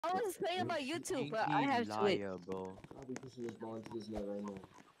I was saying about YouTube, but I have Twitch. Liar, bro. I'll be pushing this ball into this net right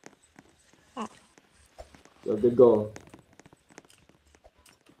now. Yo, good goal.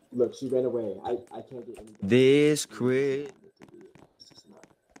 Look, she ran away. I can't do anything. This crit.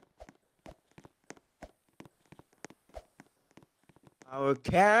 Our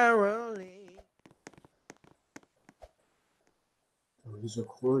Caroline. Oh, he's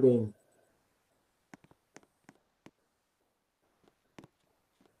recording.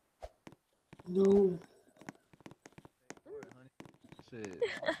 No. Shit.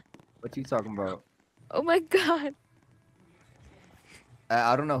 What you talking about? Oh my god.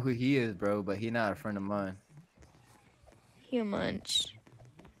 I don't know who he is, bro, but he not a friend of mine. You munch.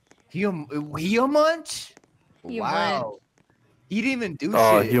 He a munch? You Wow. munch. He didn't even do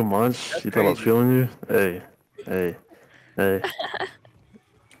Oh, shit. you munch? That's You thought I was crazy. feeling you? Hey.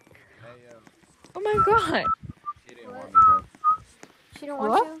 Oh my god. She didn't want me, bro. She don't want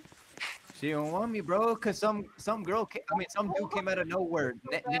What? you? She didn't want me, bro, cause some girl, some dude came out of nowhere.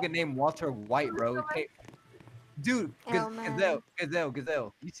 Nigga named Walter White, bro. Dude, Oh, man.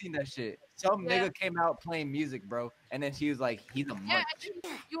 Gazelle. You seen that shit? Some nigga came out playing music, bro, and then she was like, "He's a munch."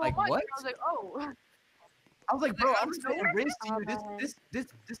 You Like, were what? I was like, oh. I was like, bro, I'm so enraged to you. This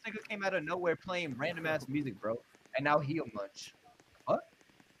nigga came out of nowhere playing random ass music, bro, and now he a munch. What?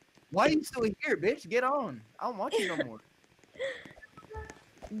 Why are you still here, bitch? Get on. I don't want you no more.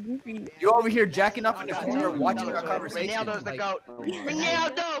 You over here jacking off in the corner watching our conversation. Ronaldo's the like- goat.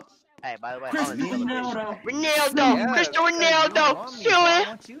 Ronaldo. Hey, by the way, Ronaldo. Ronaldo. Yeah, Cristiano you don't Ronaldo. want me, Chill so I it. don't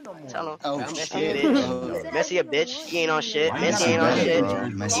want you no more. Tell him. Oh, Messi shit. a bitch. Messi a bitch. He ain't on shit. Why you Messi ain't not on better, shit. bro?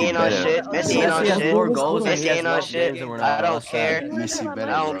 Messi He ain't on better. shit. Messi ain't on Messi has shit. more goals and he Messi has ain't on more shit. games than Ronaldo. I don't That's care. fact. Messi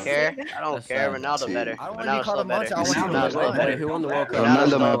better, I don't bro. care. I don't That's care. fact. Ronaldo better. I don't want to be Ronaldo's called still a munch. better. I want you to Ronaldo's know still better. Who won the World Cup? Ronaldo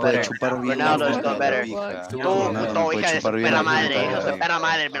me Ronaldo's puede better. chupar bien la Ronaldo's boca, still better. hija. Tú, Ronaldo tú, me puede hija de chupar su bien pera la madre, hijo de boca. su pera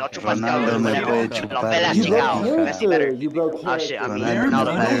madre, me lo chupas Ronaldo me cabrón. puede Me lo chupar pelas, bien You la broke chingado. boca. Messi better. character. You broke Oh shit, I mean character. Ronaldo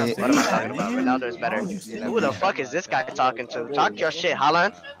Ronaldo me better. puede... What am I talking about? Ronaldo is better. Who the fuck is this guy talking to? Talk your shit,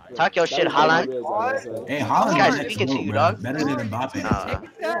 Haaland. Talk your shit, Haaland. Hey, This Haaland guy's is speaking to you, bro. dog. Better than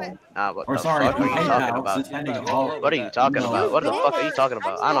Mbappe. What Or the sorry, fuck are you talking PayPal, about? since that nigga all. What are you talking about? What the fuck are you talking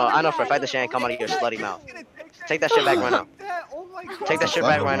about? I know for a fact that shit ain't come out of your slutty mouth. Take that shit back right now. Take that shit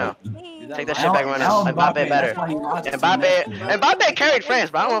back right now. Take that shit back right now. Mbappe better. Mbappe carried France,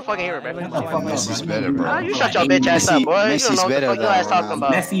 bro. I don't want to fucking hear it, bro. Messi's better, bro. You shut your bitch ass up, boy. You don't know what the fuck your ass talking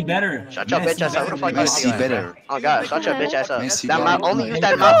about. Messi better. Shut your bitch ass up. What the fuck you Messi think? better. Oh god, shut your bitch ass up. Messi That mouth, better. only use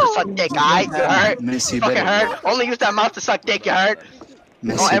that mouth to suck dick, alright? You heard? Messi You fucking better, heard? Only use that mouth to suck dick, you heard?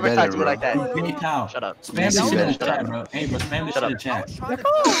 Don't Messi ever talk better, to me bro. like that. PayPal. Shut up. Spam this Messi shit in the better. chat, bro. Hey, bro, spam this Shut shit in up. the chat.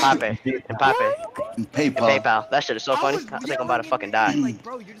 Mbappe. PayPal. PayPal. That shit is so funny. I think I'm about to fucking die.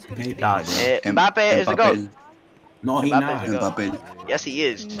 PayPal, Dog. bro. Mbappe is the GOAT. No, he Mbappe not. is the GOAT. Mbappe. Yes, he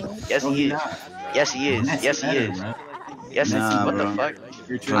is. Yes, No, he he is. not. Yes, he is. Messi Yes, he better, is. bro. Yes, he is. Nah, What the bro. fuck?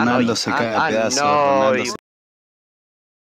 You're I know Ronaldo you. se cae a I pedazos. know Ronaldo you. se